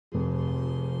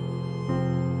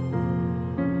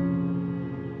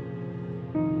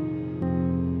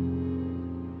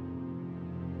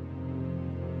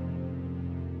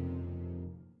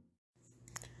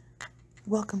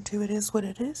Welcome to It Is What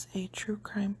It Is, a true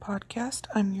crime podcast.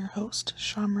 I'm your host,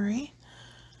 Shaw Marie,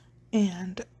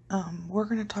 and we're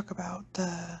going to talk about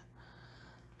the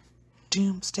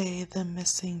Doomsday, the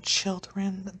Missing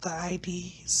Children, the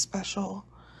ID special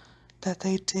that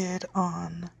they did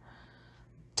on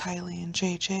Tylee and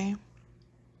Jj.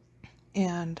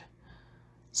 And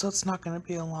so it's not going to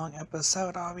be a long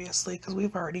episode, obviously, because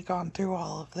we've already gone through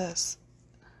all of this.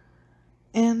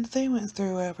 And they went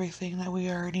through everything that we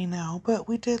already know, but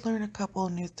we did learn a couple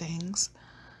of new things.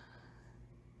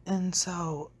 And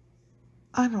so,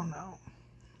 I don't know.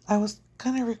 I was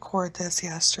going to record this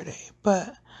yesterday,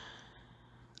 but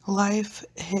life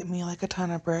hit me like a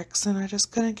ton of bricks and I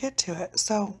just couldn't get to it.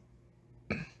 So,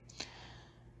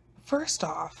 first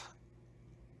off,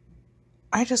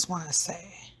 I just want to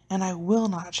say, and I will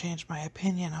not change my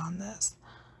opinion on this,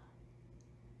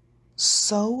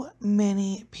 so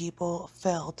many people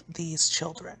failed these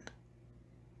children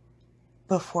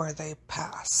before they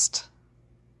passed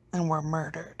and were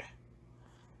murdered.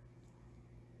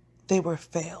 They were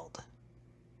failed.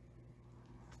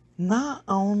 Not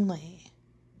only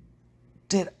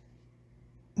did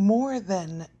more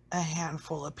than a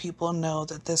handful of people know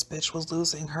that this bitch was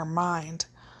losing her mind,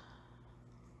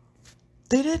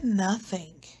 they did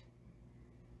nothing.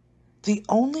 The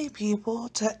only people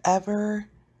to ever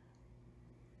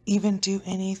even do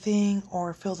anything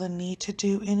or feel the need to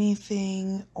do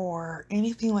anything or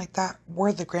anything like that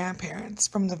were the grandparents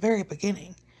from the very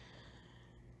beginning.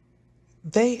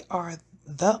 They are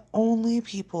the only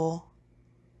people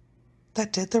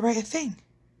that did the right thing.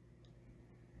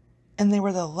 And they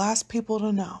were the last people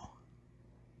to know.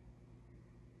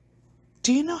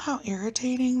 Do you know how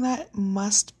irritating that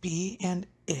must be and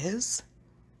is?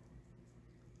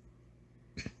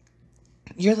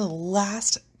 You're the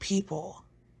last people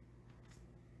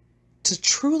to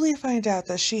truly find out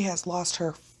that she has lost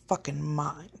her fucking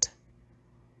mind.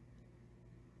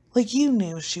 Like, you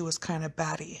knew she was kind of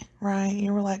batty, right?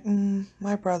 You were like,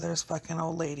 my brother's fucking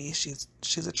old lady. She's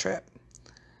a trip.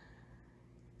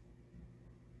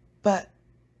 But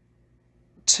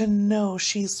to know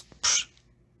she's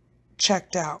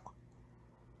checked out,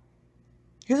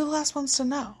 you're the last ones to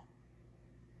know.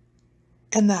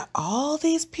 And that all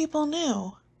these people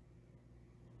knew,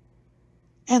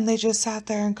 and they just sat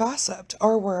there and gossiped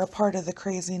or were a part of the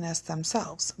craziness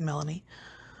themselves, Melanie.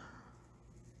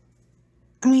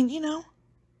 I mean,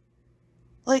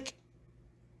 like,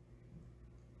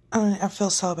 I feel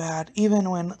so bad. Even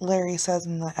when Larry says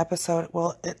in the episode,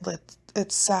 well,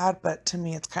 it's sad, but to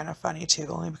me it's kind of funny too,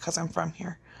 only because I'm from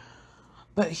here.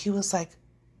 But he was like,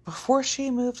 before she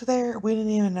moved there, we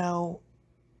didn't even know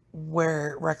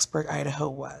where Rexburg, Idaho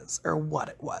was or what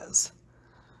it was.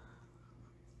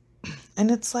 And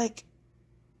it's like,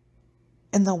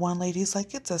 and the one lady's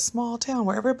like, it's a small town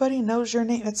where everybody knows your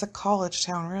name. It's a college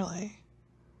town, really.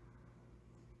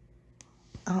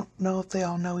 I don't know if they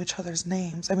all know each other's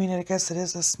names. I mean, I guess it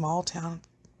is a small town,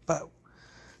 but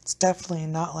it's definitely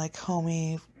not like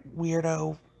homey,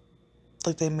 weirdo,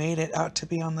 like they made it out to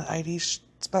be on the ID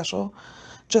special.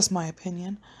 Just my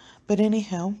opinion. But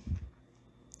anywho.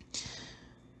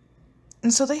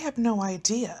 And so they have no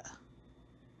idea.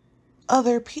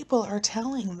 Other people are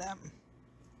telling them.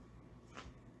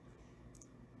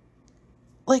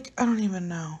 Like, I don't even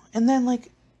know. And then,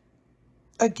 like,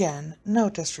 again, no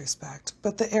disrespect,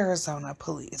 but the Arizona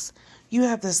police. You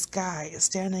have this guy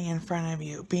standing in front of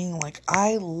you being like,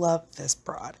 I love this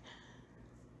broad.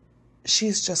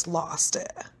 She's just lost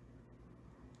it.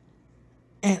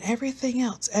 And everything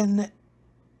else. And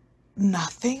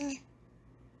nothing.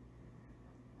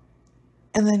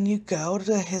 And then you go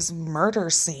to his murder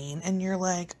scene and you're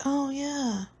like, oh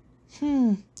yeah,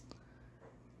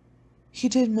 he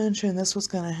did mention this was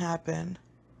going to happen.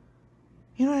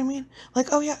 You know what I mean? Like,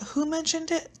 oh yeah, who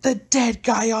mentioned it? The dead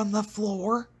guy on the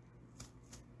floor.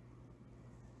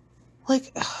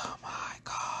 Like, oh my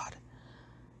God.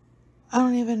 I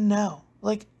don't even know.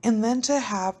 Like, and then to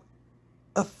have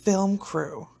a film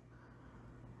crew.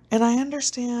 And I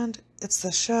understand it's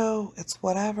the show, it's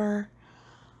whatever.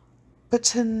 But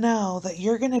to know that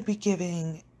you're going to be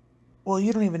giving, well,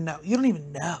 you don't even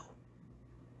know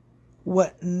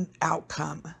what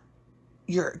outcome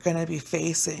you're going to be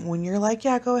facing when you're like,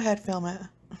 yeah, go ahead, film it.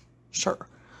 Sure.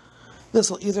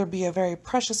 This will either be a very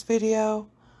precious video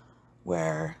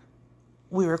where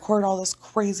we record all this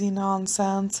crazy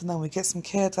nonsense and then we get some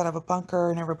kids out of a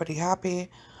bunker and everybody happy,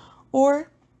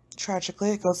 or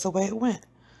tragically it goes the way it went.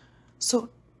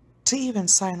 So to even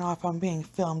sign off on being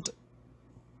filmed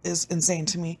is insane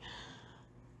to me.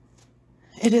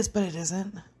 It is, but it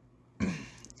isn't.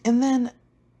 And then,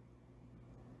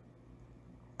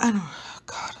 I don't know,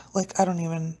 God, like, I don't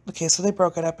even, okay, so they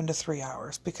broke it up into 3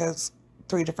 hours because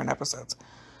 3 different episodes.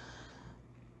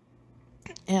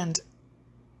 And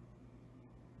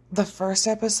the first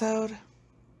episode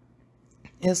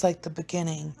is like the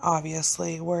beginning,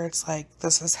 obviously, where it's like,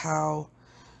 this is how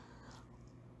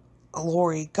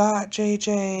Lori got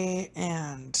JJ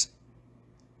and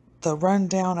the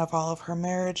rundown of all of her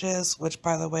marriages, which,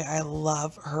 by the way, I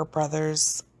love her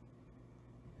brother's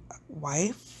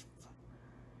wife.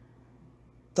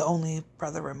 The only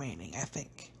brother remaining, I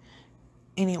think.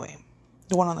 Anyway,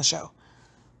 the one on the show.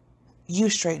 You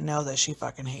straight know that she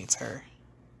fucking hates her.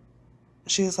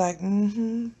 She's like,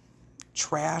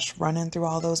 trash running through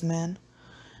all those men.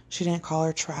 She didn't call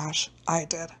her trash. I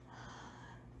did.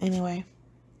 Anyway,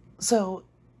 so,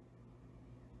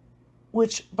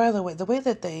 which, by the way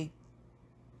that they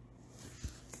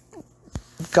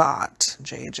got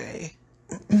JJ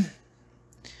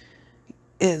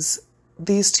is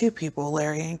these two people,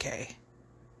 Larry and Kay,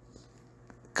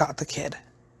 got the kid.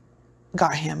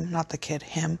 Got him, not the kid,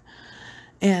 him.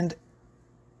 And,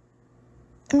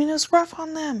 I mean, it was rough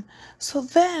on them. So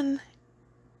then,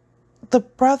 the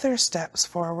brother steps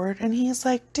forward and he's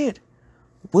like, dude,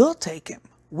 we'll take him.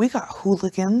 We got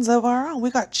hooligans of our own.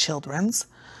 We got children's.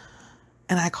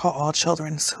 And I call all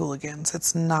children's hooligans.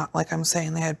 It's not like I'm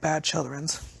saying they had bad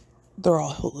children's. They're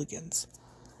all hooligans.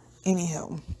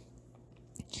 Anywho.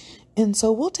 And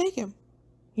so we'll take him,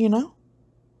 you know?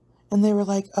 And they were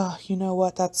like, oh, you know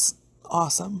what? That's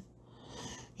awesome.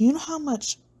 You know how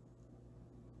much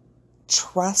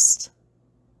trust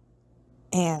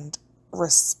and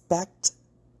respect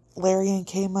Larry and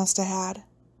Kay must have had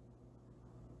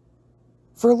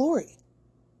for Lori?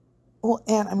 Well,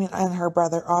 and her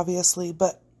brother, obviously,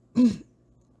 but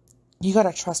you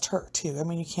gotta trust her too. I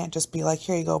mean, you can't just be like,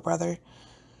 here you go, brother.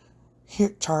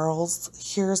 Here,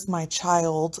 Charles, here's my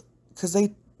child. Because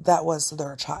that was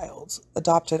their child.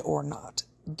 Adopted or not,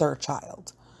 their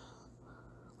child.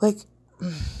 Like,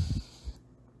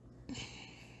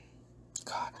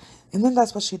 God. And then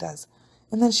that's what she does.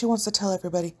 And then she wants to tell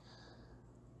everybody,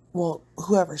 well,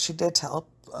 whoever she did tell,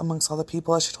 amongst all the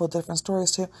people that she told different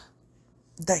stories to,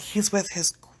 that he's with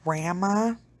his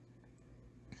grandma.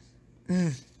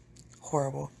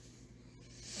 Horrible.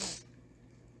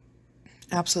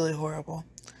 Absolutely horrible.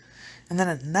 And then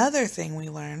another thing we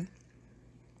learn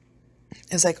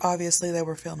is, like, obviously they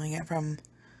were filming it from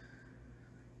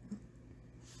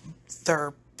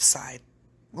their side,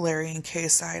 Larry and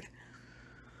Kay's side.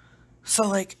 So,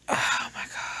 like, oh my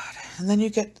God. And then you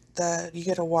get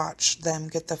to watch them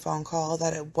get the phone call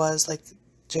that it was, like,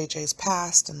 JJ's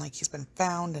passed and, like, he's been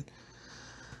found. And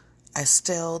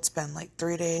it's been, like,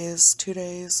 3 days, 2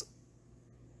 days.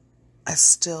 I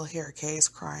still hear Kay's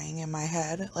crying in my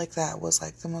head. Like, that was,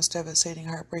 like, the most devastating,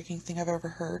 heartbreaking thing I've ever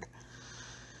heard.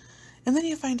 And then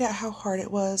you find out how hard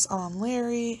it was on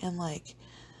Larry, and, like,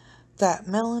 that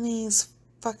Melanie's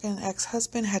fucking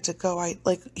ex-husband had to go.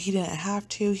 He didn't have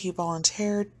to. He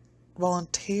volunteered.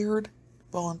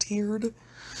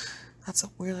 That's a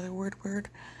really weird word.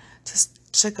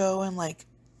 To go and, like,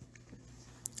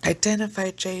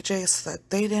 identify JJ so that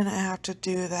they didn't have to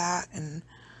do that. And,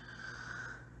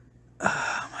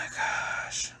 oh my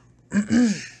gosh.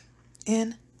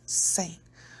 Insane.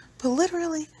 But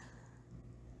literally,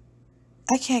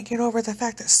 I can't get over the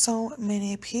fact that so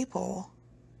many people,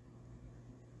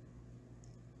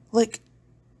 like,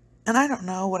 and I don't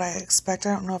know what I expect.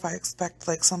 I don't know if I expect,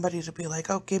 like, somebody to be like,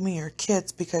 oh, give me your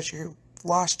kids because you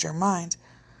lost your mind.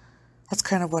 That's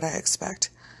kind of what I expect.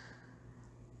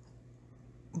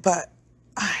 But,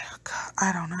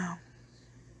 I don't know.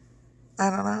 I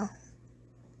don't know.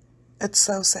 It's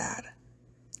so sad.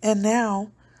 And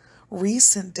now,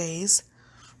 recent days,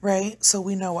 right? So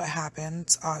we know what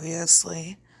happens,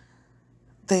 obviously.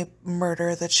 They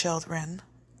murder the children.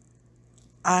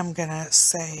 I'm gonna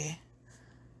say,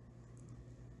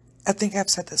 I think I've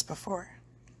said this before,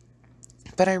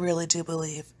 but I really do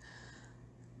believe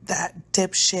that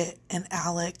dipshit and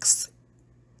Alex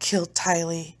killed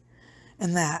Tylee,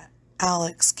 and that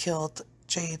Alex killed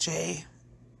JJ,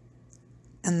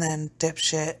 and then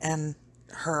dipshit and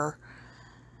her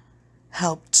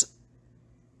helped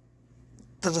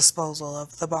the disposal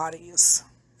of the bodies.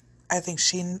 I think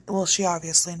she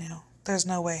obviously knew. There's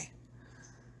no way.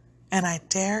 And I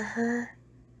dare her,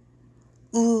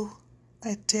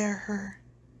 I dare her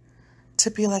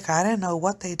to be like, I didn't know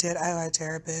what they did. I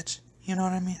dare a bitch. You know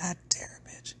what I mean? I dare a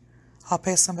bitch. I'll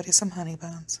pay somebody some honey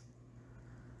buns.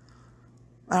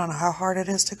 I don't know how hard it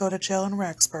is to go to jail in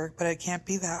Rexburg, but it can't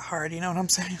be that hard. You know what I'm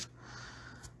saying?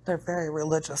 They're very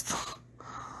religious.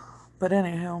 But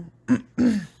anyhow,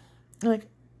 like,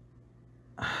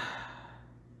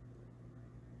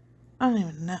 I don't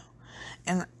even know.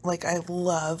 And, like, I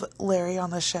love Larry on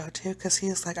the show, too, because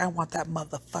he's like, I want that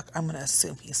motherfucker. I'm going to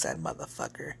assume he said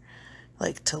motherfucker.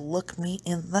 Like, to look me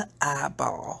in the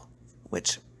eyeball.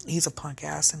 Which, he's a punk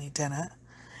ass, and he didn't.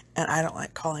 And I don't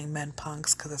like calling men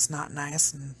punks, because it's not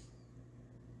nice, and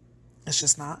it's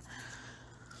just not.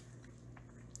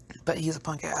 But he's a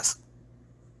punk ass.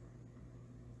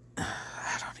 I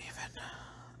don't even.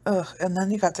 Ugh. And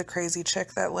then you got the crazy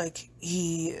chick that, like,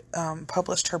 he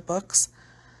published her books.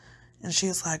 And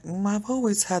she's like, I've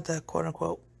always had the quote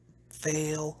unquote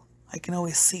veil. I can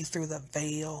always see through the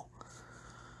veil.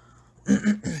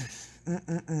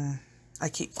 I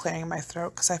keep clearing my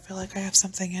throat because I feel like I have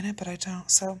something in it, but I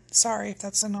don't. So sorry if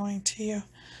that's annoying to you.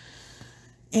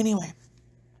 Anyway.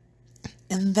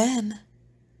 And then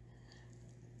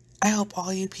I hope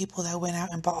all you people that went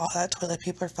out and bought all that toilet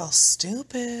paper felt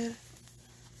stupid.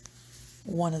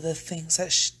 One of the things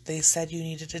that they said you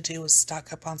needed to do was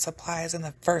stock up on supplies, and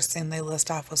the first thing they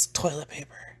list off was toilet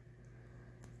paper.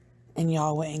 And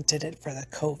y'all went and did it for the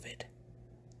COVID.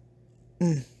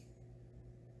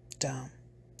 Dumb.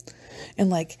 And,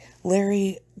 like,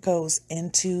 Larry goes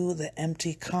into the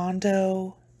empty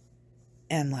condo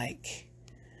and, like,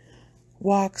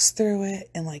 walks through it,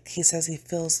 and, like, he says he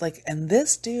feels like, and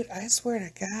this dude, I swear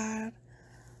to God,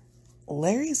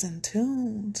 Larry's in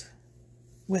tune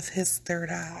with his third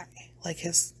eye, like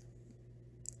his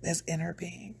inner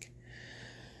being.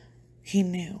 He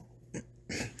knew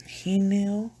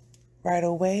right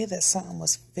away that something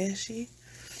was fishy.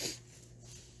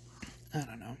 I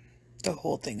don't know. The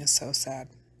whole thing is so sad.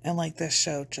 And, like, this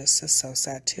show just is so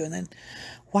sad too. And then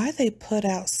why they put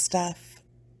out stuff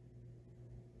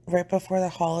right before the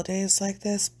holidays like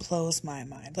this blows my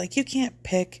mind. Like, you can't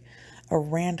pick a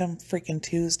random freaking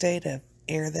Tuesday to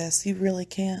air this. You really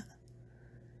can't.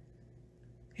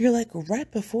 You're like,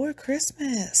 right before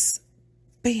Christmas.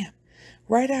 Bam.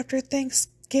 Right after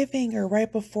Thanksgiving or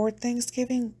right before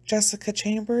Thanksgiving, Jessica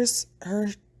Chambers, her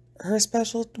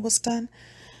special was done.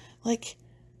 Like,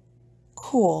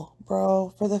 cool,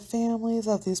 bro. For the families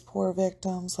of these poor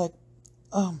victims, like,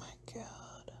 oh my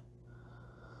God.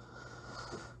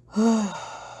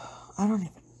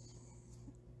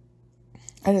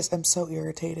 I'm so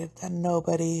irritated that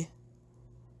nobody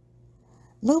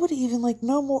even, like,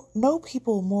 no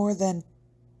people more than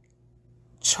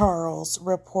Charles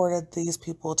reported these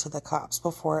people to the cops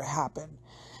before it happened.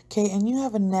 Okay, and you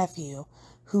have a nephew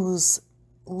who's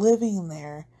living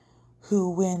there,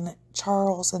 who, when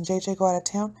Charles and JJ go out of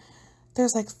town,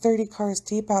 there's like 30 cars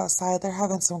deep outside. They're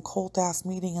having some cold ass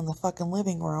meeting in the fucking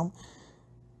living room.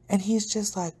 And he's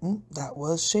just like, that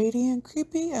was shady and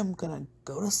creepy. I'm gonna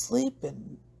go to sleep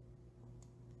and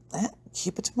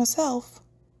keep it to myself.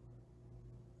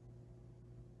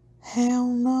 Hell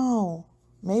no.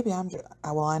 Maybe I know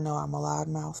I'm a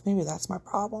loudmouth. Maybe that's my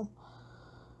problem.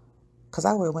 Because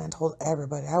I would have went and told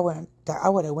everybody. I would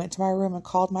have went to my room and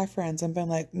called my friends and been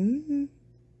like,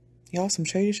 y'all, some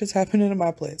shady shit's happening in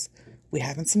my place. We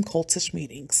having some cultish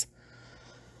meetings.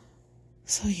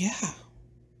 So yeah.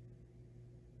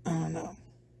 I don't know.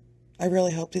 I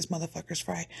really hope these motherfuckers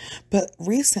fry. But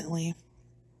recently,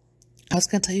 I was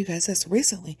going to tell you guys this.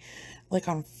 Recently, like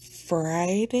on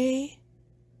Friday,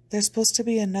 there's supposed to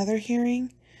be another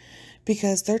hearing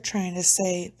because they're trying to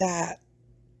say that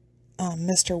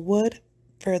Mr. Wood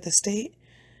for the state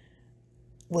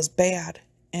was bad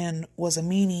and was a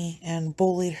meanie and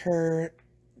bullied her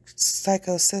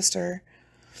psycho sister,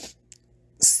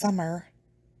 Summer.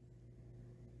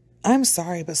 I'm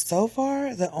sorry, but so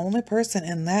far, the only person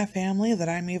in that family that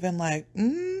I'm even like,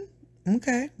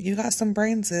 okay, you got some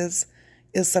brains is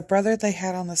the brother they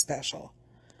had on the special.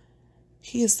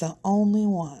 He is the only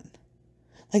one.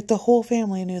 Like, the whole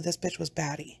family knew this bitch was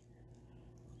baddie.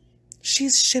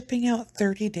 She's shipping out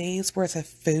 30 days worth of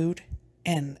food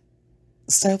and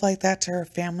stuff like that to her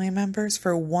family members.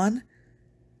 For one,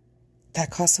 that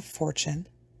costs a fortune.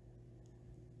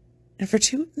 And for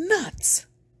two, nuts.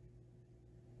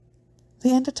 The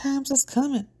end of times is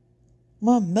coming. I'm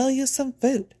gonna mail you some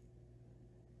food.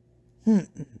 I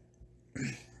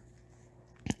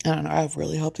don't know. I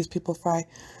really hope these people fry.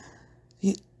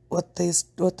 What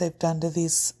they've done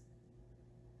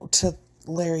to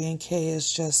Larry and Kay is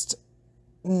just,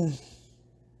 and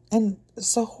it's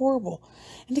so horrible.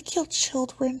 And to kill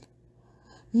children.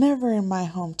 Never in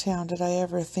my hometown did I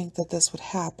ever think that this would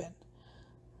happen.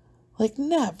 Like,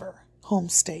 never. Home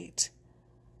state.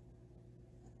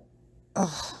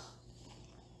 Ugh.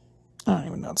 I don't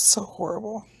even know. It's so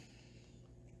horrible.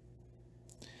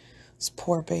 These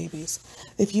poor babies.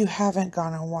 If you haven't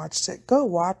gone and watched it, go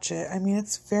watch it. I mean,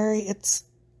 it's very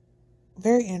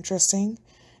interesting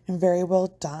and very well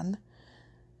done.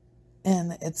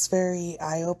 And it's very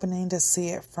eye-opening to see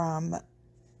it from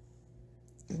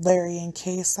Larry and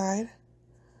Kay's side.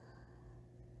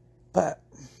 But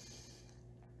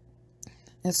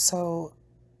it's so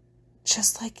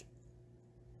just like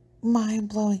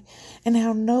mind-blowing. And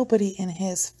how nobody in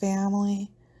his family,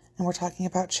 and we're talking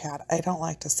about Chad. I don't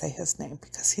like to say his name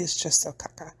because he's just so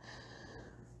caca.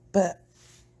 But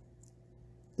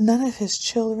none of his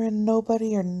children,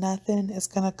 nobody or nothing is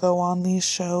going to go on these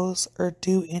shows or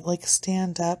do, like,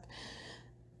 stand up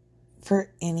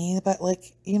for any, but,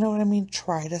 like, you know what I mean?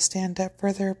 Try to stand up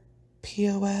for their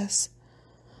POS.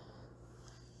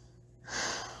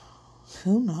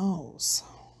 Who knows?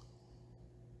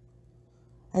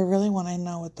 I really want to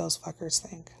know what those fuckers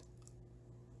think.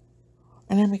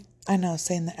 And I know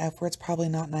saying the F word's probably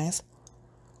not nice,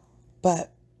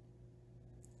 but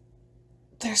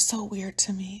they're so weird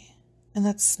to me. And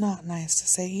that's not nice to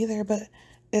say either, but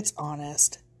it's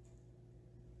honest.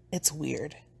 It's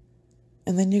weird.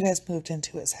 And then you guys moved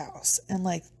into his house. And,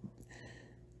 like,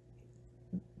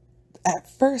 at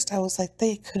first I was like,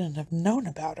 they couldn't have known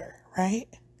about her, right?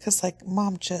 Because, like,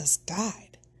 mom just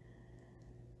died.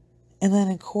 And then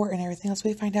in court and everything else,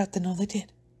 we find out that no, they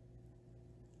did.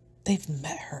 They've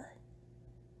met her.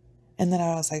 And then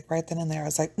I was like, right then and there, I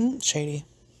was like, shady.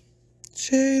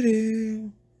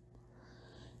 Shady.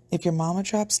 If your mama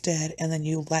drops dead and then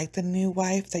you like the new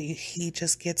wife that he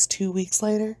just gets 2 weeks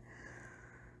later,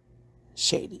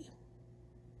 shady.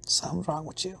 Something's wrong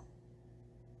with you.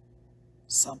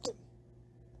 Something.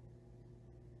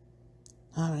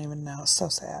 I don't even know. It's so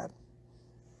sad.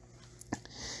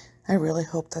 I really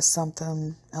hope that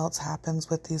something else happens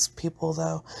with these people,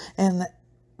 though. And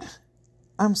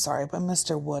I'm sorry, but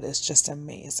Mr. Wood is just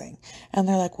amazing. And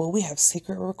they're like, well, we have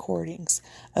secret recordings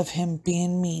of him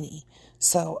being meanie.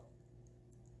 So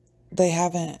they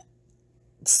haven't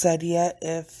said yet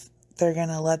if they're going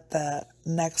to let the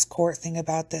next court thing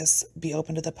about this be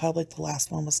open to the public. The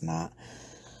last one was not.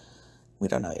 We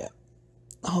don't know yet.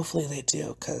 Hopefully they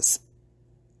do, because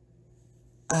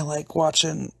I like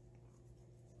watching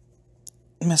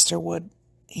Mr. Wood.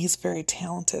 He's very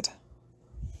talented.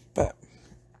 But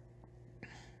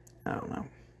I don't know.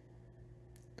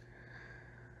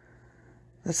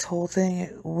 This whole thing,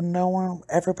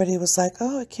 everybody was like,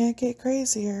 oh, it can't get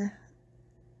crazier.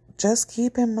 Just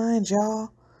keep in mind,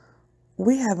 y'all,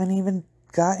 we haven't even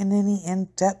gotten any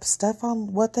in-depth stuff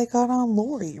on what they got on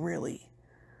Lori, really.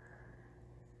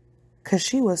 Because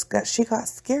she got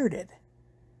scareded.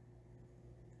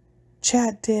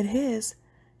 Chad did his,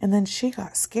 and then she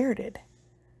got scareded.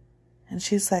 And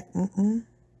she's like, I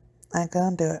ain't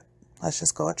gonna do it. Let's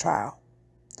just go to trial.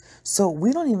 So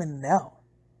we don't even know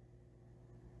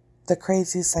the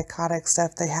crazy psychotic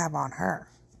stuff they have on her.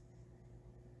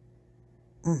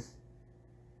 I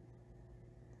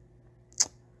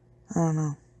don't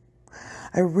know.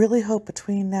 I really hope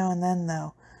between now and then,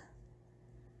 though,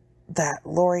 that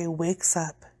Lori wakes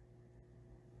up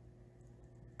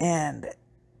and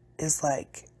is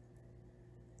like,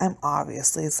 I'm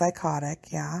obviously psychotic,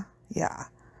 yeah.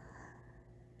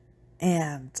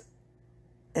 And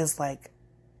is like,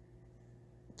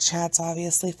 Chad's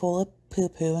obviously full of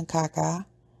poo-poo and caca.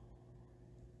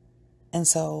 And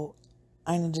so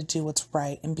I need to do what's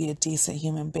right and be a decent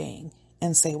human being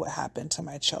and say what happened to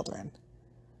my children.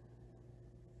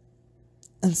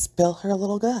 And spill her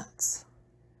little guts.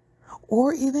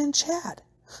 Or even Chad.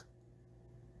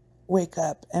 Wake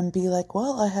up and be like,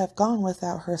 well, I have gone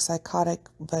without her psychotic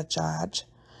vajaj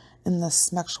in the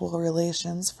sexual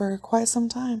relations for quite some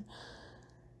time.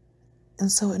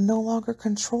 And so it no longer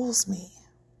controls me.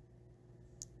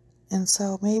 And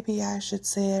so maybe I should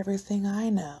say everything I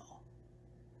know.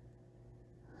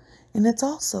 And it's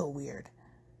also weird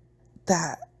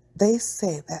that they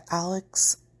say that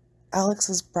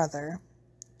Alex's brother,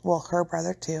 well, her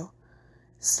brother too,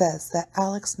 says that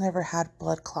Alex never had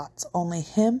blood clots. Only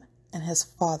him and his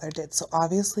father did. So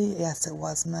obviously, yes, it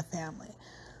was in the family.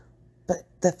 But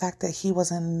the fact that he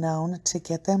wasn't known to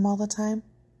get them all the time,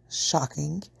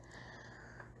 shocking.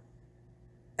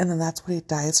 And then that's what he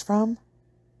dies from?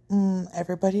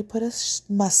 Everybody put a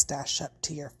mustache up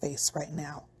to your face right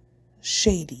now.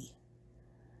 Shady.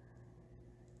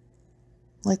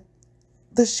 Like,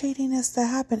 the shadiness that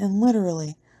happened, and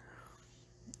literally,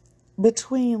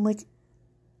 between, like,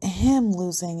 him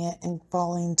losing it and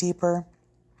falling deeper,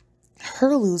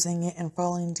 her losing it and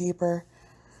falling deeper,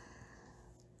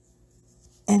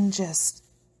 and just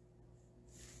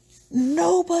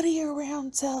nobody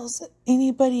around tells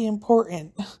anybody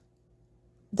important.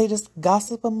 They just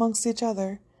gossip amongst each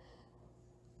other.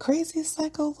 Crazy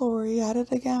psycho Lori at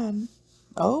it again.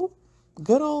 Oh,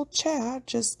 good old Chad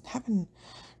just having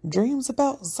dreams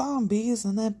about zombies,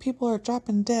 and then people are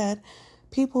dropping dead.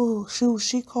 People who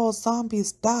she calls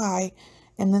zombies die,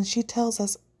 and then she tells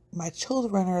us my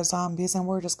children are zombies, and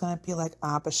we're just gonna be like,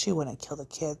 but she wouldn't kill the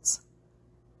kids.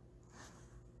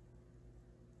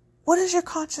 What does your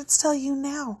conscience tell you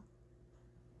now?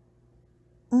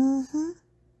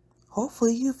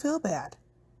 Hopefully you feel bad.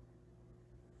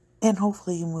 And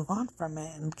hopefully you move on from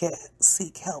it and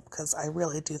seek help, because I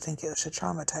really do think it should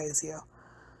traumatize you.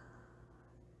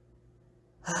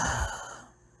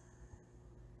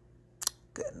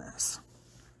 Goodness.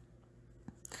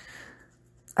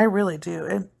 I really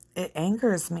do. It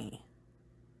angers me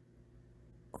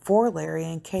for Larry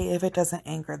and Kay if it doesn't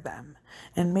anger them.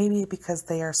 And maybe because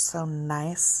they are so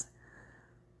nice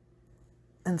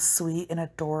and sweet and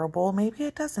adorable, maybe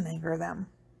it doesn't anger them.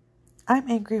 I'm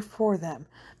angry for them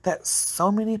that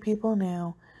so many people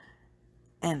knew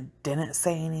and didn't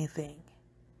say anything.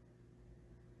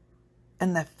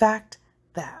 And the fact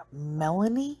that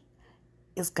Melanie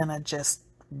is gonna just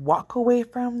walk away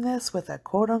from this with a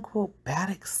quote unquote bad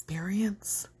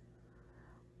experience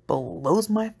blows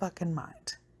my fucking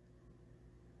mind.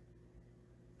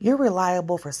 You're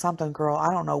reliable for something, girl.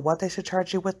 I don't know what they should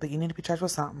charge you with, but you need to be charged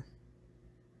with something.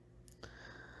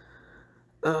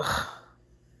 Ugh.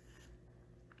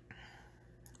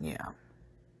 Yeah.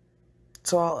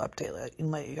 So I'll update it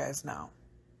and let you guys know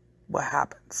what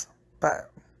happens.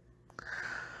 But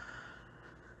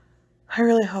I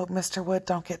really hope Mr. Wood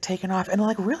don't get taken off. And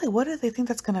like, really, what do they think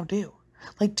that's going to do?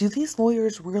 Like, do these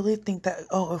lawyers really think that,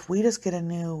 if we just get a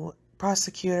new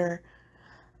prosecutor,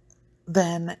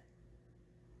 then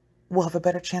we'll have a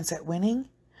better chance at winning?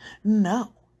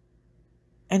 No.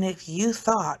 And if you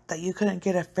thought that you couldn't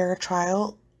get a fair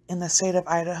trial in the state of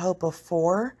Idaho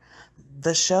before,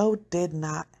 the show did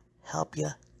not help you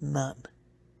none.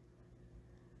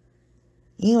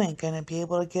 You ain't going to be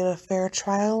able to get a fair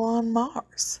trial on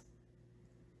Mars.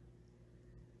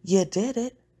 You did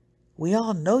it. We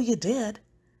all know you did.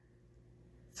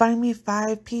 Find me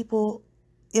 5 people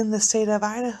in the state of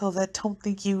Idaho that don't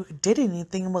think you did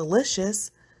anything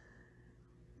malicious,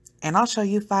 and I'll show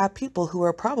you 5 people who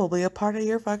are probably a part of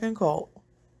your fucking cult.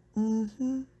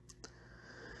 And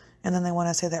then they want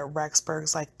to say that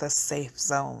Rexburg's like the safe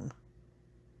zone.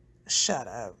 Shut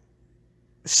up.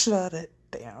 Shut it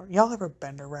down. Y'all ever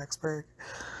been to Rexburg?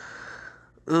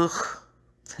 Ugh.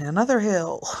 Another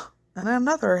hill. And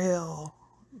another hill.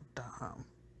 Dumb.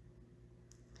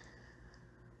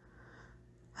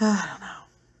 I don't know.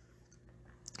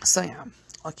 So yeah,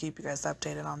 I'll keep you guys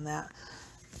updated on that.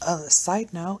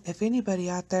 Side note, if anybody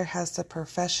out there has the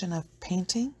profession of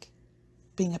painting,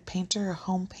 being a painter, a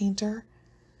home painter,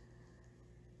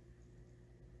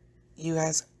 you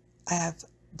guys, I have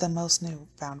the most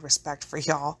newfound respect for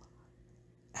y'all.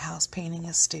 House painting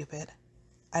is stupid.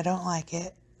 I don't like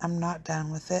it. I'm not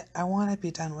done with it. I want to be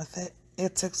done with it.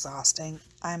 It's exhausting.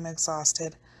 I'm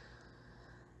exhausted.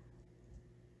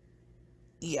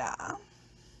 Yeah.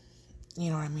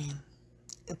 You know what I mean?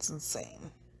 It's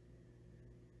insane.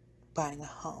 Buying a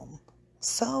home.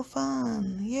 So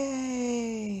fun.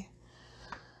 Yay.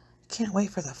 Can't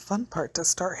wait for the fun part to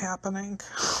start happening.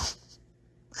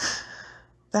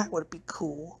 That would be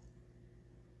cool.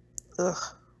 Ugh.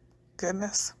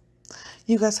 Goodness.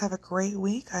 You guys have a great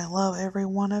week. I love every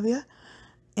one of you.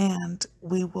 And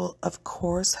we will, of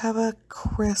course, have a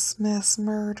Christmas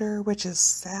murder, which is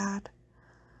sad.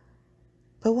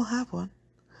 But we'll have one.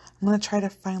 I'm going to try to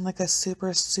find like a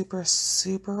super, super,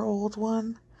 super old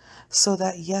one. So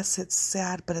that, yes, it's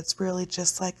sad, but it's really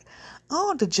just like,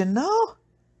 oh, did you know?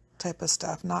 Type of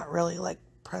stuff. Not really like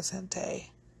present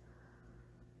day.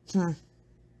 I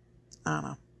don't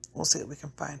know. We'll see what we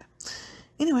can find.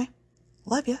 Anyway,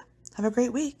 love ya. Have a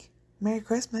great week. Merry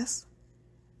Christmas.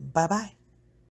 Bye-bye.